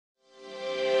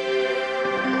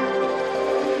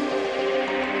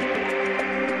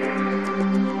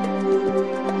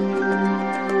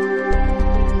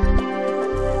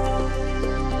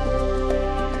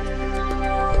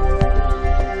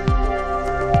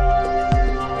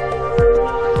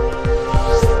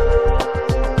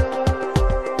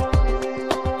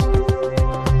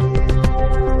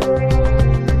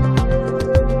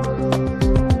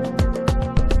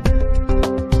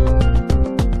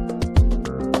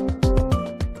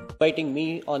inviting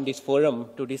me on this forum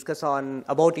to discuss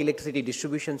about electricity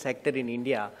distribution sector in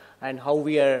India and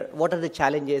what are the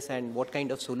challenges and what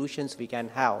kind of solutions we can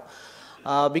have.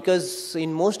 Because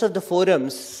in most of the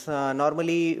forums,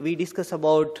 normally we discuss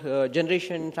about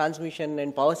generation, transmission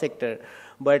and power sector,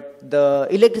 but the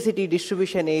electricity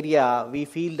distribution area, we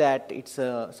feel that it's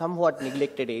a somewhat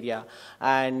neglected area.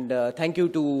 And thank you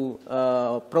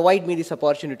to provide me this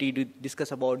opportunity to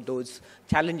discuss about those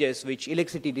challenges which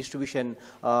electricity distribution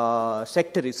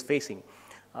sector is facing.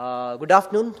 Good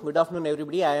afternoon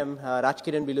everybody. I am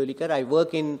Bilolikar. I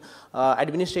work in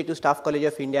Administrative Staff College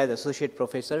of India as Associate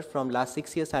Professor. From last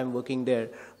 6 years I am working there.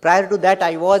 Prior to that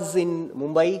I was in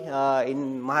Mumbai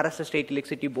in Maharashtra State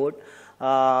Electricity Board.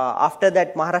 After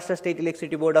that Maharashtra State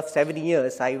Electricity Board of 7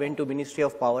 years, I went to Ministry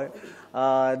of Power.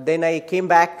 Then I came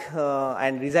back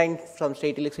and resigned from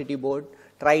State Electricity Board,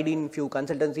 tried in few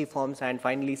consultancy firms and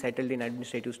finally settled in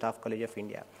Administrative Staff College of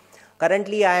India.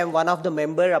 Currently, I am one of the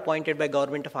members appointed by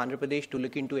Government of Andhra Pradesh to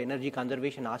look into energy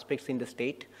conservation aspects in the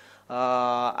state.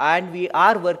 And we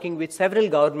are working with several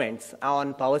governments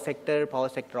on power sector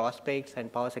aspects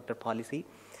and power sector policy.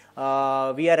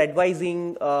 We are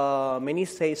advising many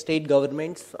state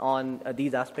governments on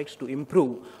these aspects to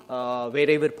improve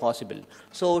wherever possible.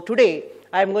 So today,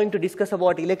 I am going to discuss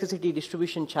about electricity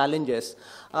distribution challenges.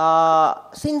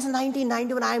 Since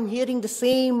 1991, I am hearing the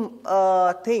same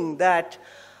thing that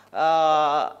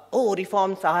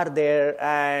reforms are there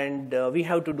and we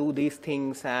have to do these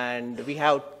things and we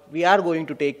are going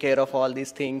to take care of all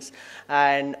these things.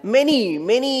 And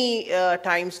many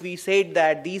times we said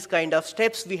that these kind of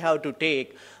steps we have to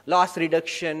take, loss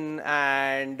reduction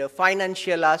and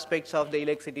financial aspects of the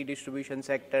electricity distribution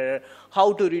sector,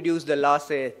 how to reduce the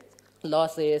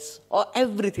losses or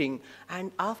everything.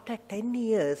 And after 10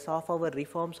 years of our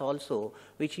reforms also,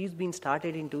 which has been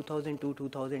started in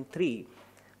 2002-2003,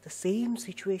 the same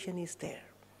situation is there.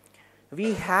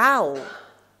 We have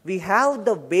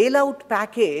the bailout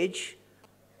package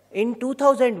in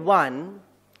 2001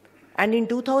 and in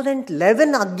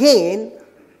 2011 again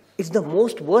is the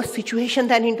most worst situation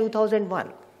than in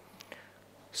 2001.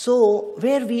 So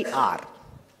where we are?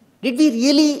 Did we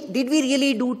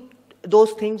really do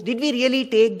those things? Did we really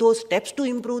take those steps to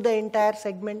improve the entire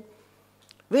segment?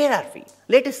 Where are we?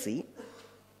 Let us see.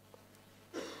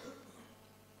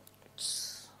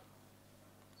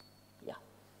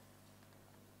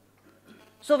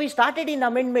 So we started in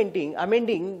amending the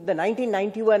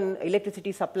 1991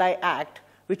 Electricity Supply Act,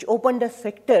 which opened the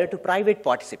sector to private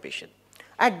participation.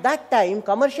 At that time,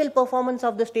 commercial performance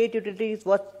of the state utilities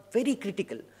was very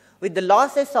critical, with the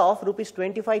losses of rupees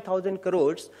 25,000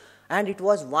 crores, and it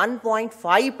was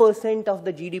 1.5% of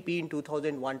the GDP in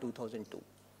 2001-2002.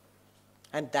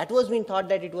 And that was being thought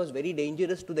that it was very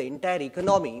dangerous to the entire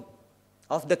economy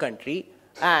of the country,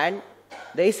 and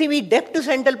the ACV debt to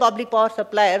central public power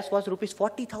suppliers was rupees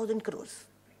 40,000 crores.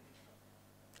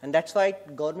 And that's why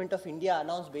Government of India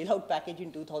announced bailout package in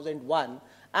 2001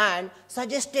 and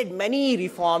suggested many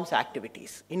reforms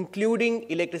activities, including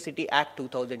Electricity Act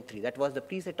 2003. That was the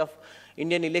preset of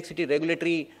Indian Electricity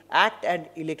Regulatory Act and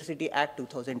Electricity Act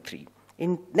 2003.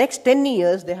 In next 10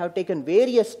 years, they have taken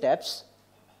various steps.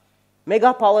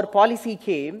 Mega power policy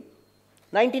came.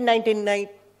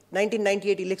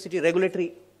 1998 Electricity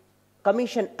Regulatory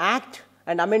Commission Act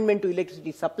and Amendment to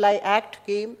Electricity Supply Act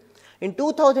came. In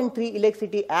 2003,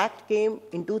 Electricity Act came.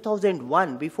 In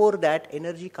 2001, before that,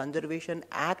 Energy Conservation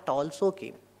Act also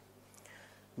came.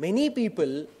 Many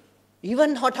people,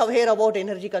 even not aware about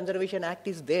Energy Conservation Act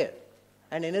is there.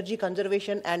 And energy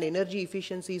conservation and energy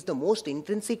efficiency is the most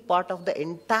intrinsic part of the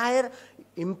entire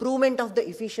improvement of the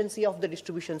efficiency of the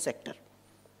distribution sector.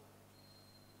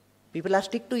 People are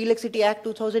stick to Electricity Act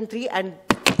 2003 and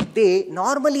they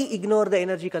normally ignore the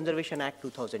Energy Conservation Act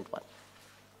 2001.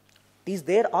 It is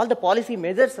there, all the policy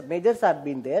measures have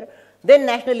been there. Then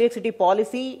National Electricity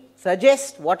Policy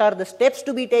suggests what are the steps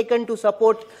to be taken to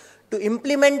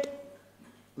implement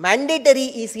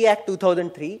mandatory EC Act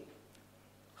 2003,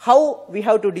 how we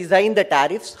have to design the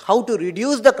tariffs, how to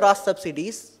reduce the cross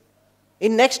subsidies.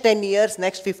 In next 10 years,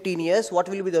 next 15 years, what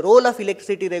will be the role of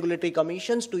electricity regulatory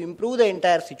commissions to improve the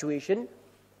entire situation.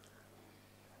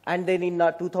 And then in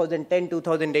 2010,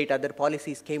 2008, other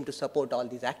policies came to support all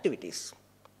these activities.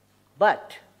 And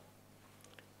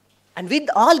with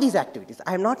all these activities,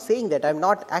 I am not saying that, I am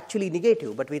not actually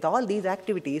negative, but with all these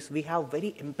activities, we have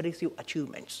very impressive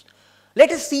achievements.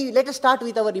 Let us start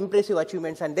with our impressive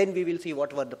achievements and then we will see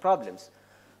what were the problems.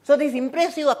 So these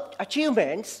impressive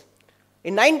achievements,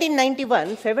 in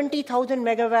 1991, 70,000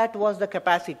 megawatt was the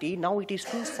capacity, now it is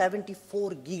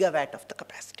 274 gigawatt of the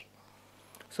capacity.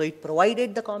 So it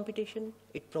provided the competition,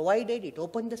 it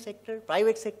opened the sector,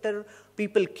 private sector,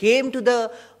 people came to the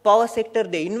power sector,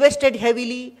 they invested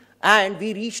heavily, and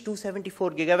we reached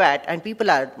 274 gigawatt, and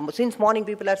since morning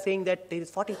people are saying that there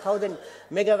is 40,000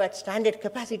 megawatt standard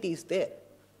capacity is there.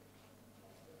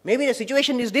 Maybe the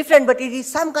situation is different, but it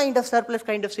is some kind of surplus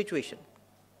kind of situation.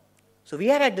 So we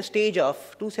are at the stage of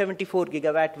 274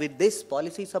 gigawatt with this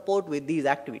policy support, with these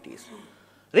activities.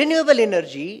 Renewable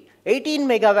energy, 18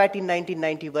 megawatt in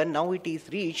 1991, now it is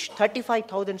reached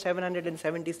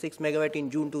 35,776 megawatt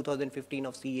in June 2015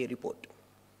 of CEA report.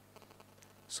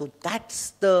 So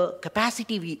that's the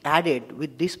capacity we added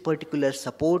with this particular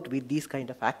support, with these kind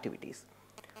of activities.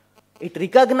 It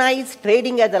recognized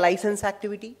trading as a license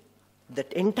activity.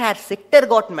 That entire sector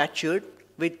got matured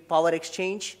with power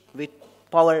exchange, with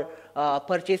power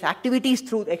purchase activities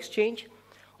through exchange.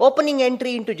 Opening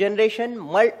entry into generation,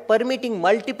 permitting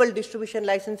multiple distribution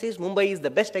licenses. Mumbai is the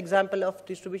best example of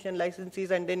distribution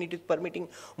licenses, and then it is permitting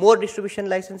more distribution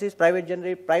licenses.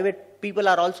 Private people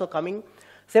are also coming.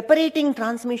 Separating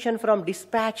transmission from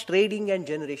dispatch, trading, and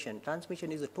generation.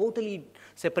 Transmission is totally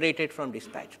separated from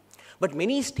dispatch. But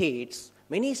many states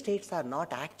are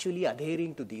not actually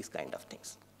adhering to these kind of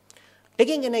things.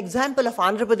 Taking an example of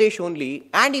Andhra Pradesh only,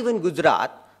 and even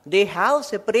Gujarat, they have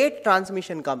separate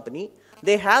transmission company,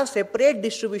 they have separate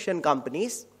distribution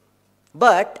companies,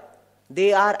 but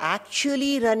they are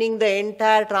actually running the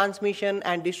entire transmission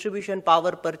and distribution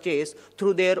power purchase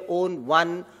through their own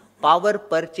one power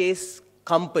purchase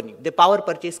company, the power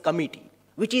purchase committee,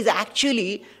 which is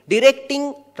actually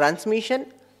directing transmission,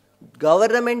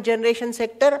 government generation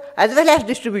sector, as well as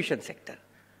distribution sector.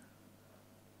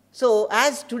 So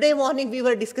as today morning we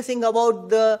were discussing about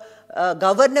the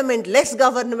less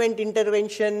government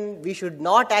intervention, we should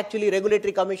not actually,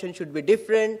 regulatory commission should be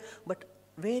different, but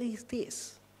where is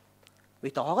this?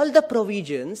 With all the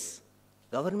provisions,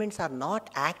 governments are not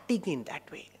acting in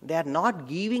that way. They are not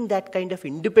giving that kind of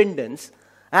independence,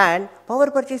 and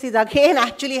power purchase is again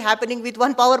actually happening with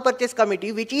one power purchase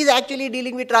committee, which is actually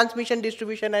dealing with transmission,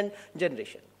 distribution, and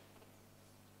generation.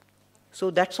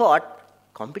 So that's what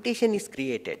competition is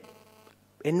created.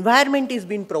 Environment is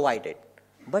being provided,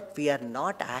 but we are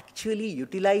not actually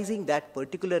utilizing that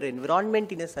particular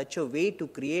environment in such a way to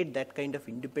create that kind of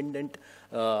independent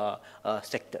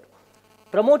sector.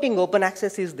 Promoting open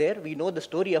access is there. We know the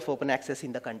story of open access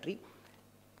in the country.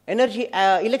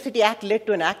 Electricity Act led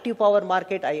to an active power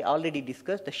market, I already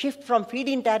discussed. The shift from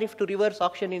feed-in tariff to reverse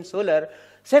auction in solar,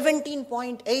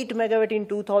 17.8 megawatt in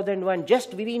 2001.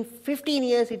 Just within 15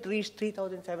 years, it reached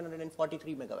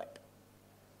 3,743 megawatt.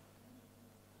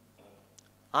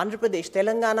 Andhra Pradesh,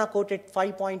 Telangana quoted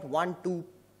 5.12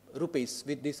 rupees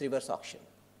with this reverse auction.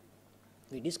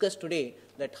 We discussed today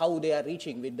that how they are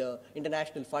reaching with the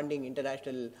international funding,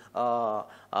 international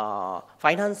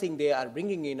financing they are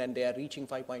bringing in, and they are reaching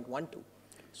 5.12.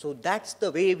 So that's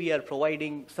the way we are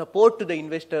providing support to the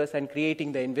investors and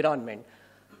creating the environment.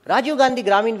 Rajiv Gandhi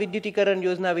Gramin Vidyutikaran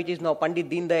Yojana, which is now Pandit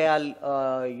Deen Dayal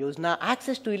Yojana,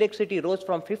 access to electricity rose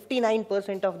from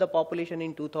 59% of the population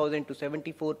in 2000 to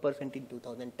 74% in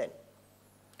 2010.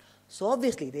 So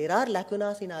obviously there are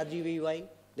lacunas in RGVY.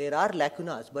 There are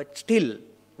lacunas, but still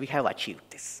we have achieved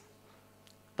this.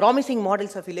 Promising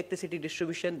models of electricity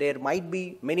distribution, there might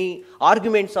be many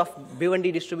arguments of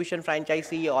Bhiwandi distribution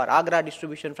franchisee or Agra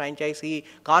distribution franchisee,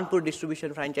 Kanpur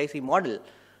distribution franchisee model,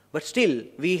 but still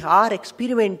we are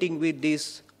experimenting with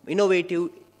these innovative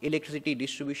electricity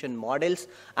distribution models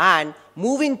and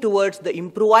moving towards the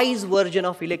improvised version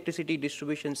of electricity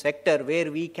distribution sector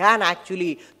where we can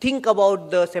actually think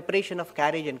about the separation of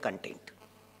carriage and content.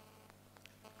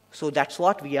 So that's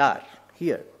what we are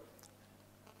here.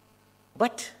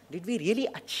 But did we really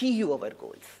achieve our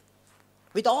goals?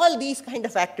 With all these kind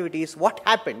of activities, what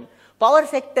happened? Power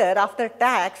sector, after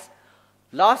tax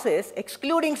losses,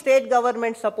 excluding state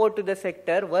government support to the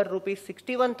sector, were rupees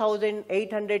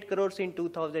 61,800 crores in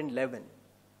 2011,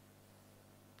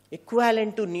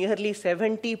 equivalent to nearly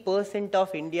 70%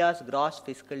 of India's gross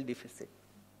fiscal deficit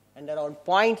and around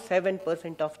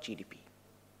 0.7% of GDP.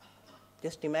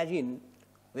 Just imagine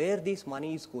where this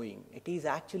money is going. It is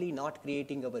actually not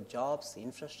creating our jobs,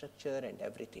 infrastructure, and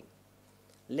everything.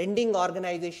 Lending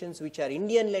organizations, which are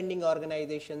Indian lending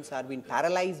organizations, are being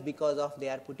paralyzed because of they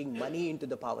are putting money into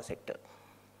the power sector,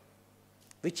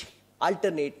 which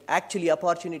alternate actually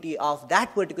opportunity of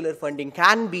that particular funding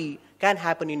can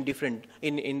happen in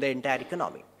the entire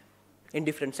economy, in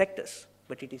different sectors,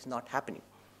 but it is not happening.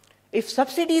 If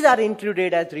subsidies are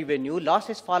included as revenue,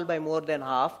 losses fall by more than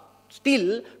half.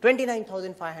 Still,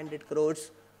 29,500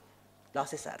 crores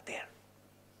losses are there.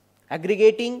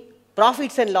 Aggregating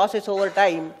profits and losses over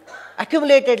time,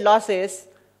 accumulated losses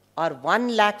or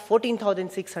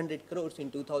 1,14,600 crores in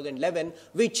 2011,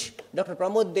 which Dr.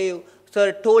 Pramod Dev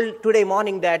sir told today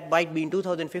morning that might be in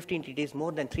 2015 it is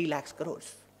more than 3 lakhs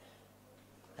crores.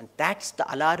 And that's the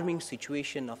alarming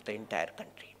situation of the entire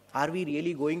country. Are we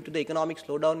really going to the economic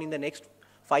slowdown in the next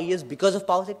 5 years because of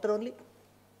power sector only?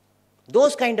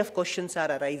 Those kind of questions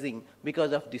are arising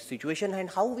because of this situation, and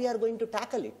how we are going to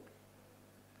tackle it.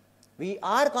 We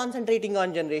are concentrating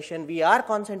on generation, we are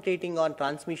concentrating on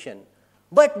transmission,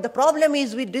 but the problem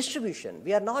is with distribution.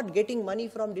 We are not getting money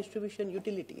from distribution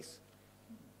utilities.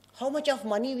 How much of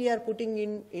money we are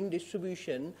putting in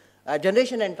distribution,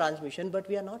 generation and transmission, but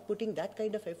we are not putting that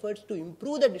kind of efforts to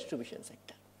improve the distribution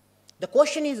sector. The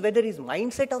question is whether it is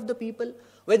mindset of the people,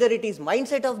 whether it is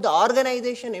mindset of the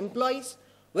organization, employees,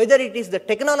 whether it is the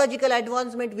technological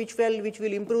advancement which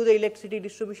will improve the electricity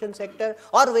distribution sector,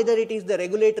 or whether it is the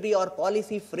regulatory or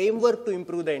policy framework to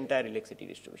improve the entire electricity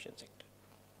distribution sector.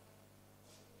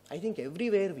 I think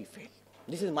everywhere we fail.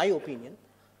 This is my opinion.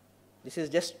 This is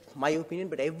just my opinion,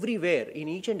 but everywhere, in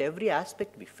each and every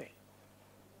aspect, we fail.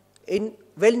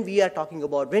 When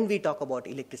we talk about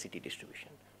electricity distribution.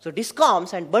 So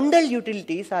Discoms and bundled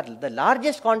utilities are the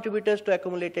largest contributors to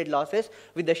accumulated losses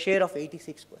with a share of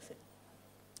 86%.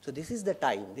 So this is the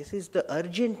time, this is the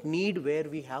urgent need where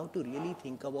we have to really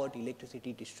think about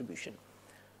electricity distribution.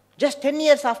 Just 10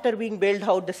 years after being bailed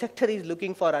out, the sector is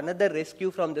looking for another rescue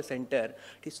from the center.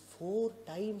 It is 4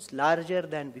 times larger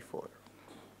than before.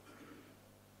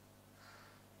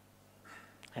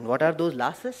 And what are those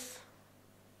losses?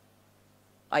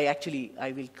 I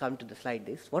will come to the slide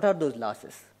this. What are those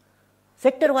losses?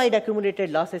 Sector-wide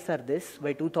accumulated losses are this.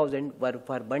 By 2000,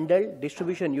 for bundled,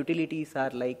 distribution utilities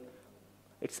are like,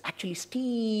 it's actually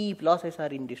steep losses are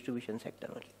in distribution sector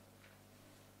only.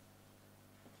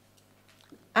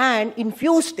 And in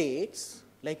few states,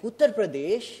 like Uttar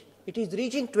Pradesh, it is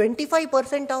reaching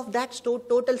 25% of that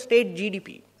total state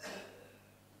GDP.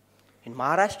 In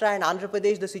Maharashtra and Andhra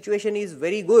Pradesh, the situation is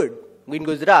very good. In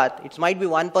Gujarat, it might be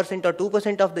 1% or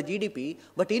 2% of the GDP,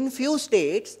 but in few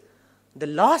states, the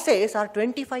losses are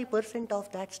 25%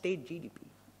 of that state GDP.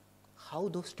 How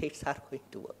those states are going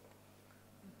to work?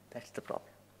 That's the problem.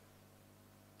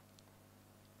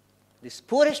 These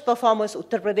poorest performers,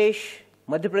 Uttar Pradesh,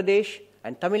 Madhya Pradesh,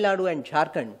 and Tamil Nadu and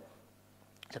Jharkhand,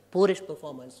 the poorest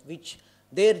performers, which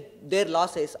their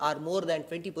losses are more than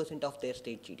 20% of their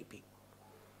state GDP.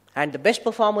 And the best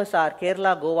performers are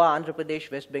Kerala, Goa, Andhra Pradesh,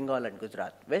 West Bengal, and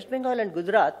Gujarat. West Bengal and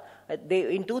Gujarat,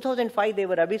 in 2005 they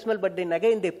were abysmal, but then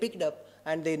again they picked up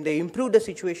and then they improved the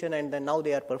situation, and then now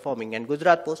they are performing. And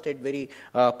Gujarat posted very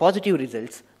positive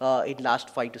results in last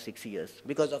 5 to 6 years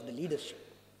because of the leadership.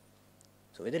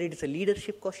 So whether it is a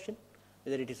leadership question,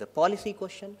 whether it is a policy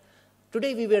question,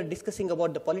 today we were discussing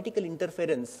about the political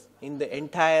interference in the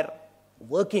entire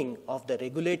working of the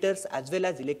regulators as well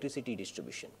as electricity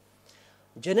distribution.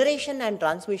 Generation and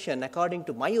transmission, according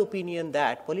to my opinion,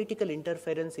 that political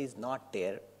interference is not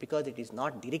there because it is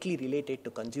not directly related to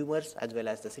consumers as well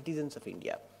as the citizens of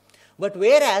India. But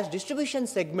whereas distribution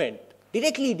segment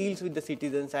directly deals with the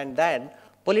citizens, and then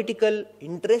political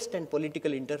interest and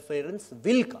political interference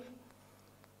will come.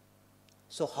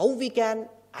 So how we can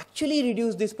actually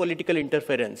reduce this political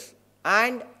interference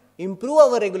and improve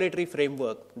our regulatory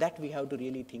framework, that we have to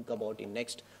really think about in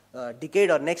next decade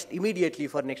or immediately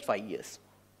for next 5 years.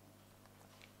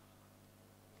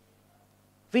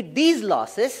 With these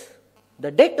losses,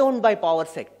 the debt owned by power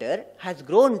sector has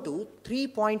grown to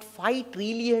 3.5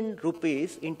 trillion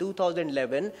rupees in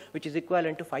 2011, which is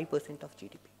equivalent to 5% of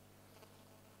GDP.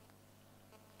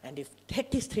 And if debt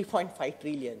is 3.5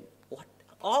 trillion, what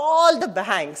all the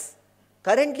banks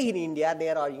currently in India, they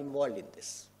are involved in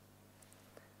this.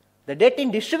 The debt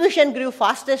in distribution grew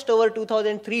fastest over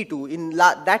 2003 to, in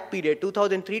that period,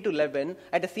 2003 to 11,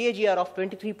 at a CAGR of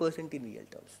 23% in real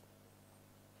terms.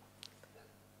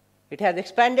 It has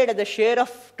expanded as a share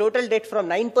of total debt from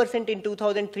 9% in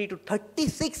 2003 to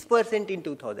 36% in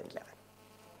 2011.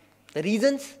 The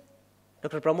reasons?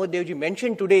 Dr. Pramod Devji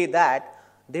mentioned today that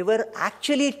they were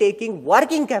actually taking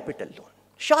working capital loan,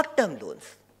 short-term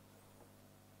loans.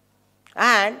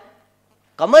 And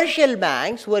commercial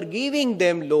banks were giving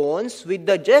them loans with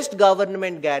the just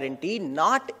government guarantee,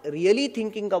 not really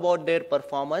thinking about their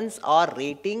performance or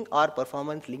rating or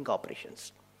performance link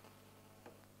operations.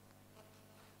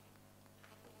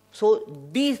 So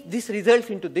this results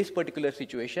into this particular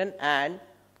situation, and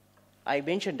I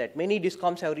mentioned that many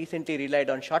Discoms have recently relied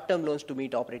on short-term loans to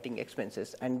meet operating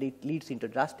expenses, and it leads into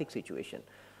drastic situation.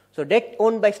 So debt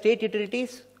owned by state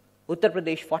utilities, Uttar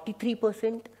Pradesh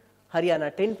 43%,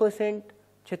 Haryana 10%,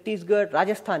 Chhattisgarh,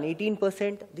 Rajasthan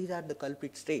 18%. These are the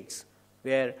culprit states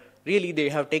where really they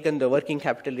have taken the working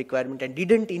capital requirement and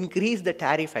didn't increase the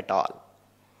tariff at all.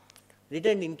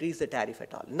 Didn't increase the tariff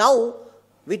at all. Now,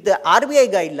 with the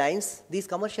RBI guidelines, these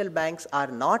commercial banks are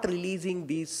not releasing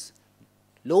these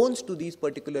loans to these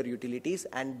particular utilities,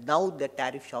 and now the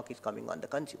tariff shock is coming on the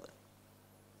consumer.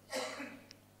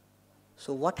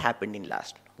 So what happened in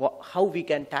last? How we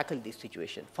can tackle this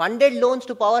situation? Funded loans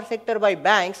to power sector by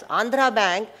banks, Andhra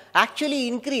Bank actually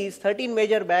increased, 13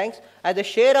 major banks, as a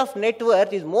share of net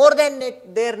worth is more than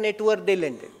their net worth they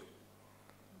lended.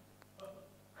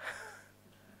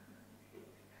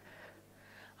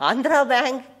 Andhra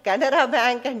Bank, Canara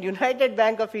Bank and United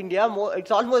Bank of India, it's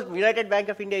almost United Bank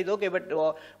of India is okay, but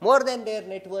more than their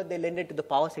net worth they lended to the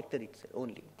power sector itself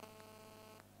only.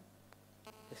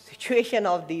 The situation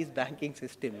of these banking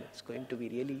system is going to be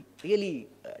really, really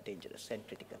dangerous and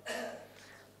critical.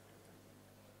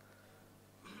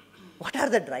 What are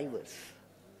the drivers?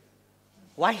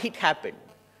 Why it happened?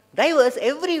 Drivers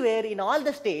everywhere in all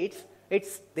the states,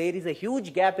 there is a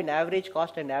huge gap in average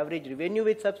cost and average revenue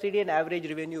with subsidy and average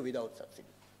revenue without subsidy.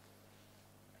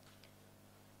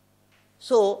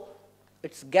 So,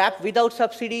 its gap without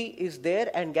subsidy is there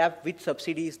and gap with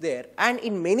subsidy is there. And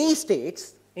in many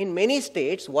states,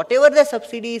 whatever the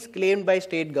subsidy is claimed by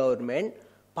state government,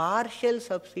 partial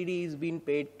subsidy is being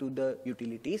paid to the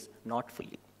utilities, not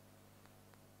fully.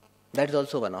 That is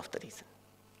also one of the reasons.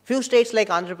 Few states like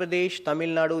Andhra Pradesh, Tamil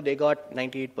Nadu, they got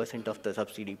 98% of the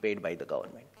subsidy paid by the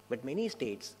government. But many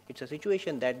states, it's a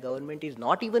situation that government is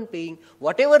not even paying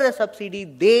whatever the subsidy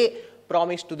they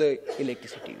promised to the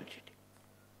electricity utility,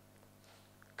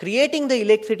 creating the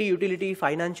electricity utility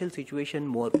financial situation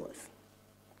more worse.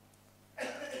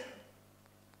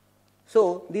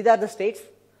 So these are the states: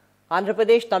 Andhra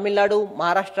Pradesh, Tamil Nadu,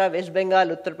 Maharashtra, West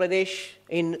Bengal, Uttar Pradesh.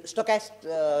 In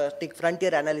stochastic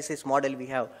frontier analysis model, we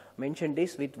have mentioned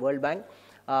this with World Bank.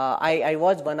 I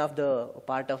was one of the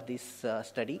part of this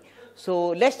study. So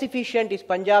less efficient is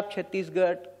Punjab,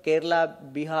 Chhattisgarh, Kerala,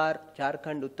 Bihar,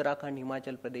 Jharkhand, Uttarakhand,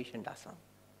 Himachal Pradesh and Assam.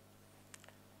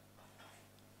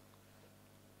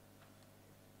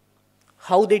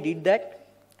 How they did that?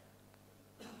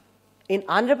 In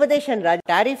Andhra Pradesh and Rajasthan,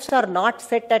 tariffs are not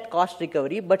set at cost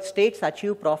recovery, but states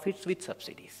achieve profits with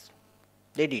subsidies.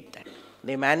 They did that.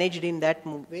 They managed in that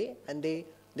way and they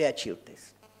achieved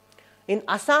this. In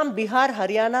Assam, Bihar,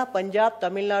 Haryana, Punjab,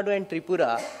 Tamil Nadu and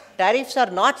Tripura, tariffs are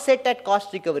not set at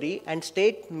cost recovery and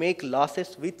states make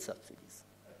losses with subsidies.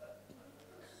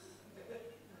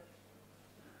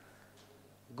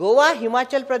 Goa,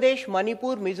 Himachal Pradesh,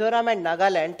 Manipur, Mizoram and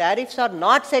Nagaland, tariffs are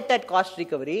not set at cost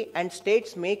recovery and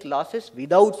states make losses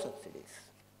without subsidies.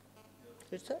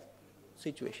 It's a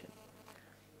situation.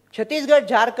 Chhattisgarh,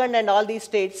 Jharkhand and all these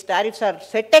states, tariffs are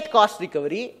set at cost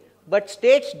recovery, but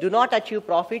states do not achieve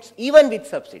profits even with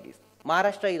subsidies.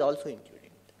 Maharashtra is also included.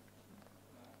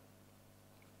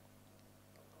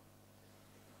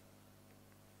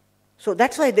 So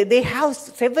that's why they have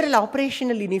several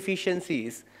operational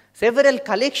inefficiencies, several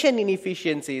collection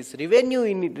inefficiencies,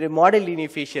 revenue model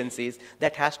inefficiencies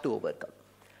that has to overcome.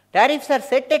 Tariffs are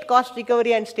set at cost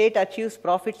recovery and state achieves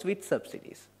profits with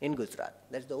subsidies in Gujarat.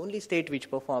 That's the only state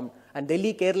which performed, and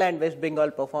Delhi, Kerala and West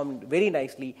Bengal performed very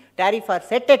nicely. Tariffs are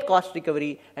set at cost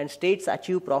recovery and states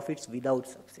achieve profits without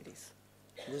subsidies.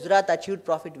 Gujarat achieved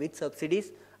profit with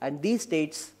subsidies and these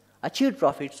states achieved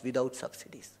profits without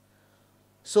subsidies.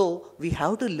 So we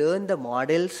have to learn the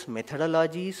models,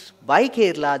 methodologies by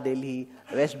Kerala, Delhi,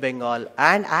 West Bengal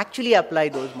and actually apply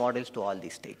those models to all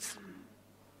these states.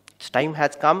 Its time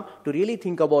has come to really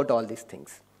think about all these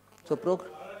things. So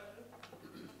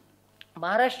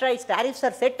Maharashtra, its tariffs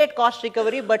are set at cost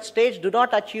recovery, but states do not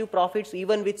achieve profits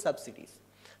even with subsidies.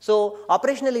 So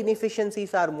operational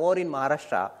inefficiencies are more in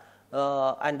Maharashtra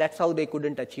and that's how they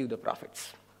couldn't achieve the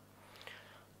profits.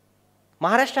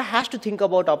 Maharashtra has to think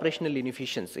about operational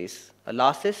inefficiencies,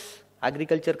 losses,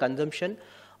 agriculture consumption.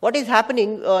 What is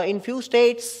happening in few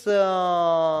states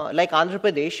like Andhra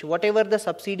Pradesh, whatever the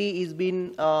subsidy is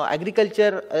been,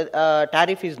 agriculture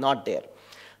tariff is not there.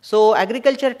 So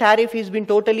agriculture tariff has been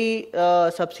totally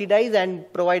subsidized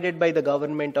and provided by the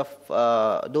government of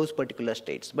those particular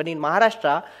states. But in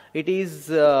Maharashtra, it is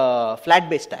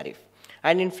flat-based tariff.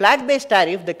 And in flat-based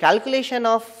tariff, the calculation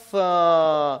of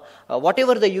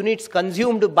whatever the units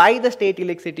consumed by the state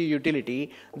electricity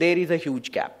utility, there is a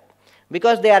huge gap.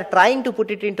 Because they are trying to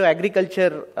put it into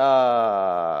agriculture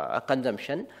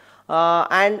consumption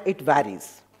and it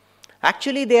varies.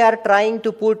 Actually, they are trying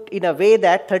to put in a way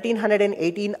that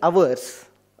 1318 hours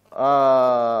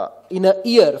in a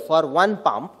year for one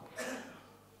pump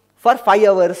for 5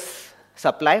 hours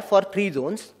supply for 3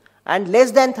 zones and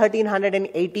less than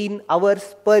 1318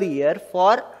 hours per year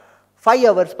for 5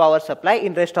 hours power supply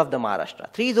in rest of the Maharashtra.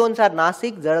 3 zones are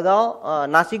Nasik,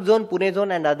 Jalgaon, Nasik zone, Pune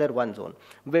zone and other 1 zone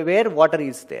where water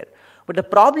is there. But the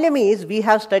problem is we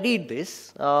have studied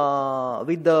this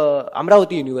with the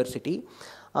Amravati University,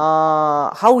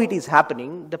 how it is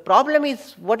happening. The problem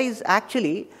is what is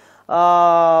actually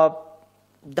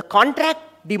the contract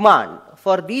demand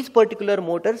for these particular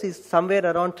motors is somewhere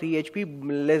around 3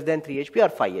 HP, less than 3 HP or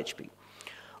 5 HP.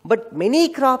 But many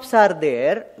crops are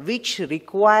there which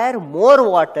require more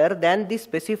water than the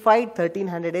specified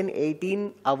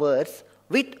 1318 hours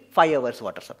with 5 hours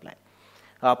water supply,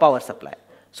 power supply.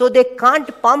 So they can't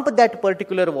pump that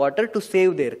particular water to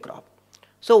save their crop.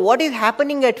 So what is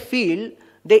happening at field,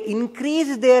 they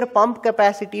increase their pump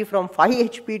capacity from 5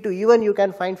 HP to even you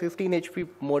can find 15 HP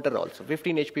motor also,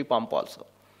 15 HP pump also.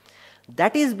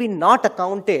 That is been not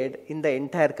accounted in the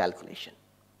entire calculation.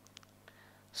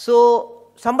 So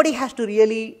somebody has to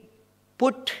really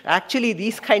put actually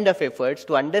these kind of efforts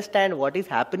to understand what is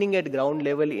happening at ground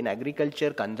level in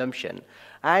agriculture consumption,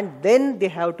 and then they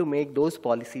have to make those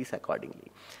policies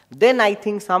accordingly. Then I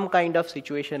think some kind of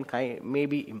situation may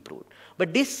be improved.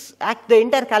 But this the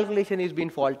entire calculation is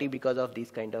been faulty because of these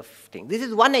kind of things. This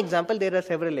is one example. There are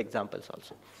several examples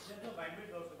also. There is no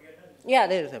bandwidth also. Yeah,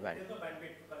 there is a bandwidth. There is no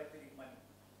bandwidth to collect the money.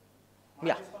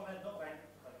 Yeah. Discom has no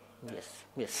bandwidth to collect.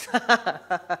 Yes.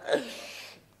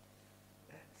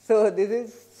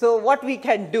 So what we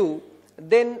can do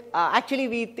then actually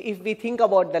if we think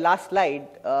about the last slide,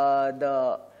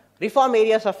 the reform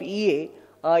areas of EA,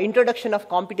 introduction of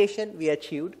computation we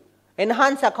achieved,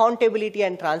 enhance accountability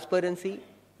and transparency,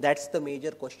 that's the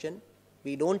major question.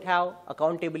 We don't have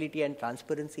accountability and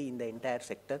transparency in the entire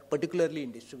sector, particularly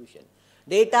in distribution.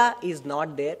 Data is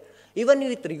not there. Even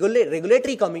with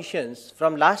regulatory commissions,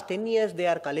 from last 10 years they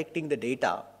are collecting the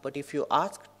data, but if you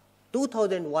ask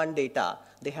 2001 data,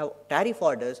 they have tariff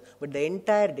orders, but the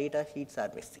entire data sheets are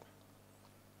missing.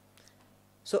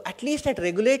 So at least at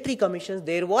regulatory commissions,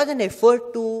 there was an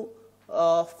effort to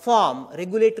form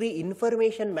regulatory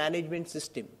information management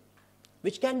system,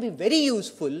 which can be very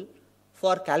useful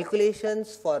for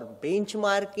calculations, for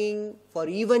benchmarking, for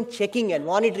even checking and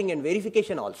monitoring and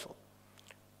verification also.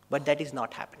 But that is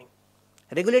not happening.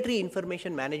 Regulatory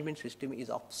information management system is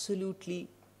absolutely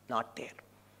not there.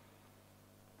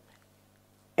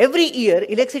 Every year,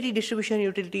 electricity distribution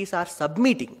utilities are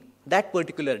submitting that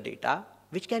particular data,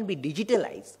 which can be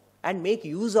digitalized and make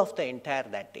use of the entire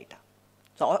that data.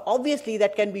 So obviously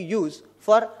that can be used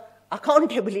for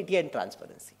accountability and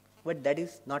transparency, but that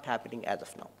is not happening as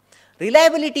of now.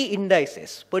 Reliability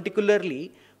indices,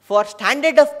 particularly for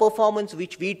standard of performance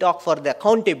which we talk for the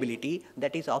accountability,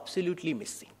 that is absolutely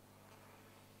missing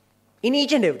in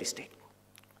each and every state.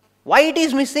 Why it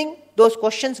is missing? Those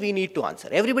questions we need to answer.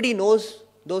 Everybody knows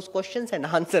those questions and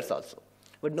answers also,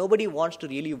 but nobody wants to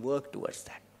really work towards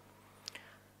that.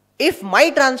 If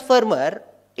my transformer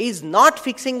is not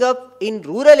fixing up in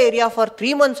rural area for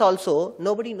 3 months also,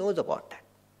 nobody knows about that.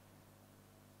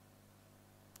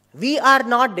 We are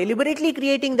not deliberately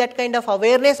creating that kind of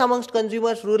awareness amongst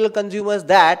consumers, rural consumers,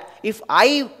 that if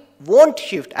I won't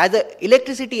shift as an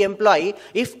electricity employee,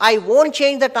 if I won't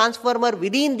change the transformer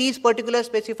within these particular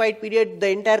specified period, the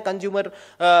entire consumer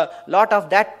lot of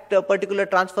that particular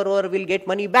transformer will get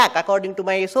money back according to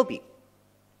my SOP.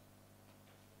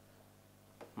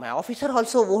 My officer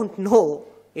also won't know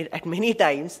it at many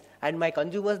times, and my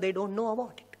consumers, they don't know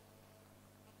about it.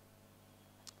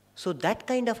 So that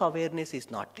kind of awareness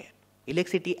is not there.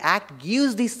 Electricity Act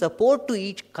gives the support to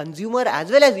each consumer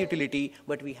as well as utility,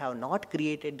 but we have not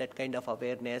created that kind of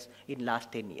awareness in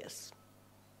last 10 years.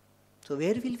 So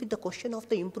where will the question of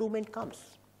the improvement comes?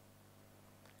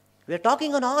 We are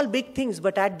talking on all big things,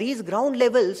 but at these ground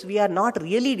levels, we are not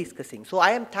really discussing. So I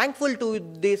am thankful to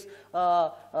this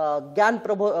Urja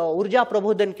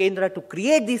Prabodhan Kendra to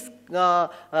create this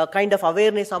kind of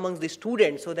awareness amongst the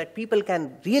students so that people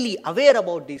can really aware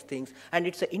about these things. And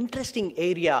it's an interesting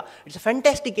area. It's a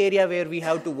fantastic area where we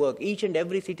have to work. Each and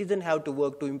every citizen have to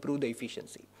work to improve the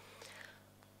efficiency.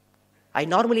 I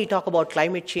normally talk about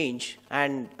climate change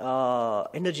and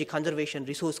energy conservation,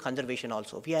 resource conservation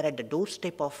also. We are at the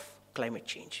doorstep of climate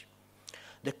change.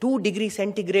 The 2 degrees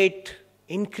centigrade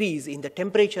increase in the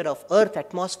temperature of Earth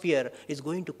atmosphere is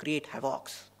going to create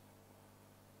havocs.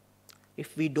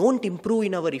 If we don't improve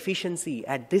in our efficiency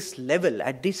at this level,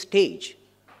 at this stage,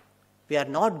 we are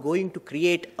not going to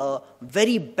create a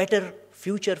very better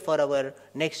future for our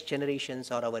next generations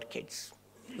or our kids.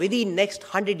 Within next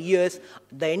 100 years,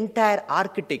 the entire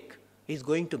Arctic is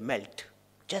going to melt.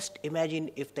 Just imagine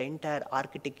if the entire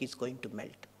Arctic is going to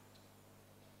melt.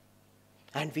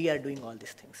 And we are doing all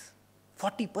these things.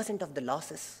 40% of the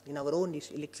losses in our own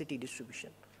electricity distribution.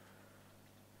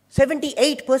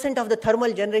 78% of the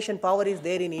thermal generation power is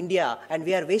there in India, and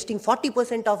we are wasting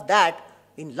 40% of that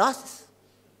in losses.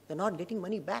 We are not getting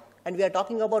money back. And we are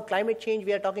talking about climate change,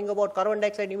 we are talking about carbon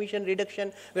dioxide emission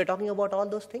reduction, we are talking about all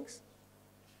those things.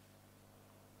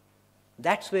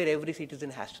 That's where every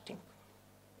citizen has to think.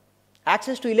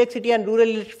 Access to electricity and rural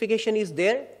electrification is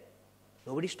there.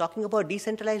 Nobody is talking about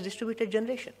decentralized distributed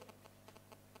generation.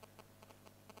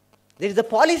 There is a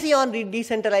policy on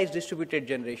decentralized distributed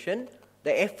generation.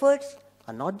 The efforts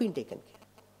are not being taken care.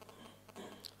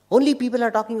 Only people are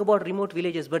talking about remote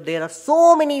villages, but there are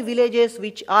so many villages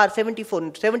which are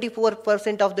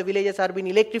 74% of the villages are being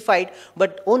electrified,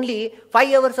 but only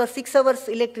 5 hours or 6 hours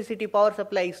electricity power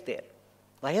supply is there.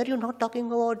 Why are you not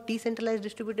talking about decentralized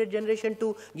distributed generation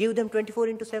to give them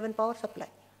 24/7 power supply?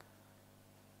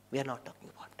 We are not talking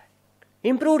about that.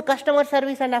 Improved customer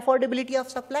service and affordability of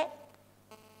supply.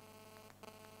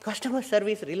 Customer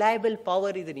service, reliable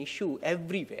power is an issue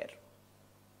everywhere.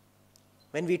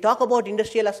 When we talk about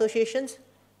industrial associations,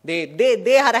 they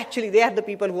are the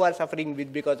people who are suffering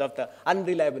because of the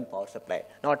unreliable power supply.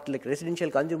 Not like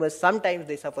residential consumers, sometimes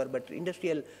they suffer, but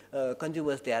industrial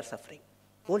consumers, they are suffering.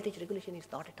 Voltage regulation is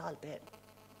not at all there.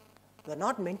 You are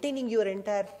not maintaining your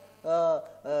entire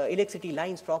electricity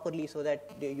lines properly so that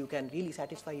you can really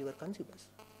satisfy your consumers.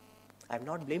 I am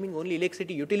not blaming only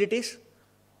electricity utilities.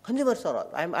 Consumers are all.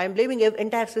 I am blaming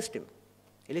entire system.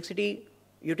 Electricity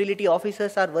utility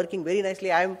officers are working very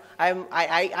nicely.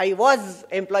 I was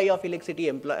employee of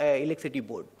electricity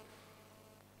board.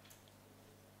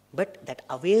 But that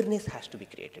awareness has to be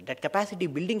created. That capacity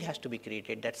building has to be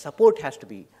created. That support has to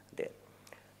be there.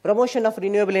 Promotion of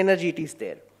renewable energy, it is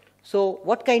there. So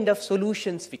what kind of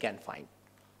solutions we can find?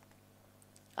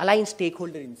 Align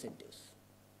stakeholder incentives.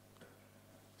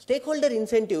 Stakeholder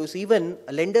incentives, even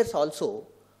lenders also,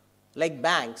 like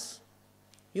banks,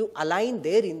 you align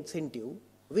their incentive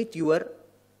with your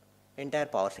entire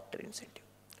power sector incentive.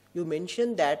 You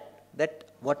mentioned that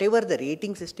whatever the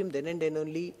rating system, then and then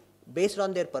only, based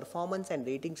on their performance and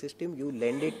rating system, you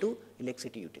lend it to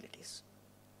electricity utilities.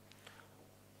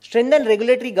 Strengthen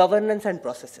regulatory governance and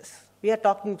processes. We are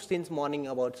talking since morning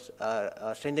about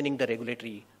strengthening the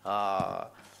regulatory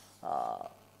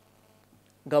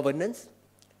governance.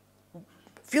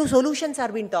 Few solutions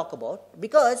are being talked about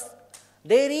because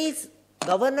there is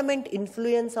government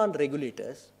influence on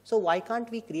regulators. So why can't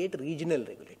we create regional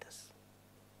regulators?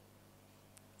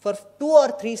 For 2 or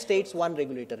 3 states, one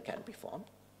regulator can be formed,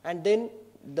 and then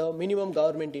the minimum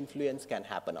government influence can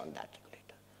happen on that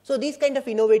regulator. So these kind of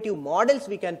innovative models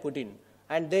we can put in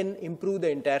and then improve the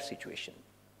entire situation.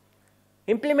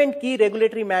 Implement key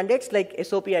regulatory mandates like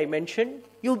SOP I mentioned.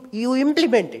 You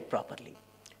implement it properly.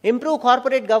 Improve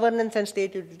corporate governance and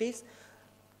state utilities.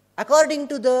 According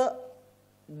to the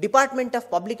Department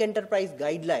of Public Enterprise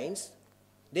guidelines,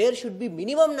 there should be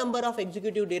minimum number of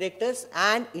executive directors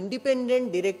and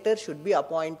independent directors should be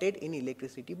appointed in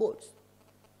electricity boards.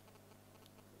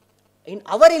 In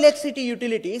our electricity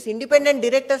utilities, independent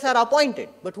directors are appointed.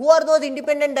 But who are those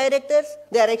independent directors?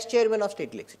 They are ex-chairman of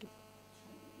state electricity.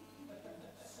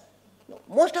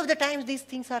 Most of the times these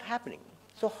things are happening.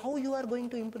 So how you are going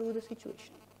to improve the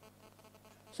situation?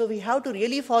 So we have to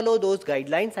really follow those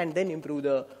guidelines and then improve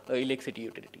the electricity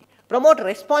utility. Promote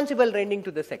responsible lending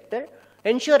to the sector.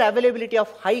 Ensure availability of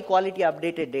high quality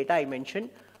updated data I mentioned.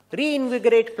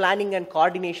 Reinvigorate planning and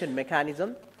coordination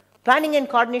mechanism. Planning and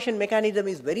coordination mechanism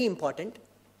is very important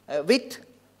with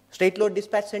state load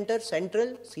dispatch center,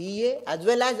 central, CEA, as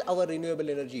well as our renewable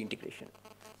energy integration.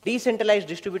 Decentralized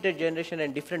distributed generation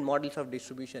and different models of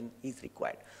distribution is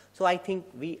required. So I think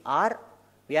we are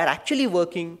actually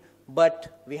working,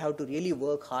 but we have to really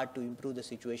work hard to improve the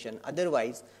situation.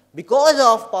 Otherwise, because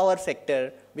of power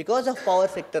sector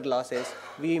losses,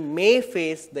 we may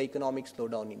face the economic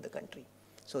slowdown in the country.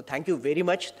 So thank you very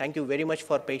much. Thank you very much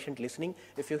for patient listening.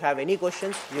 If you have any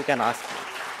questions, you can ask me.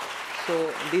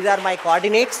 So these are my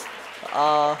coordinates.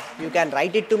 You can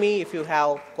write it to me. If you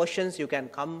have questions, you can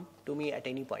come to me at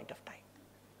any point of time.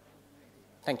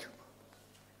 Thank you.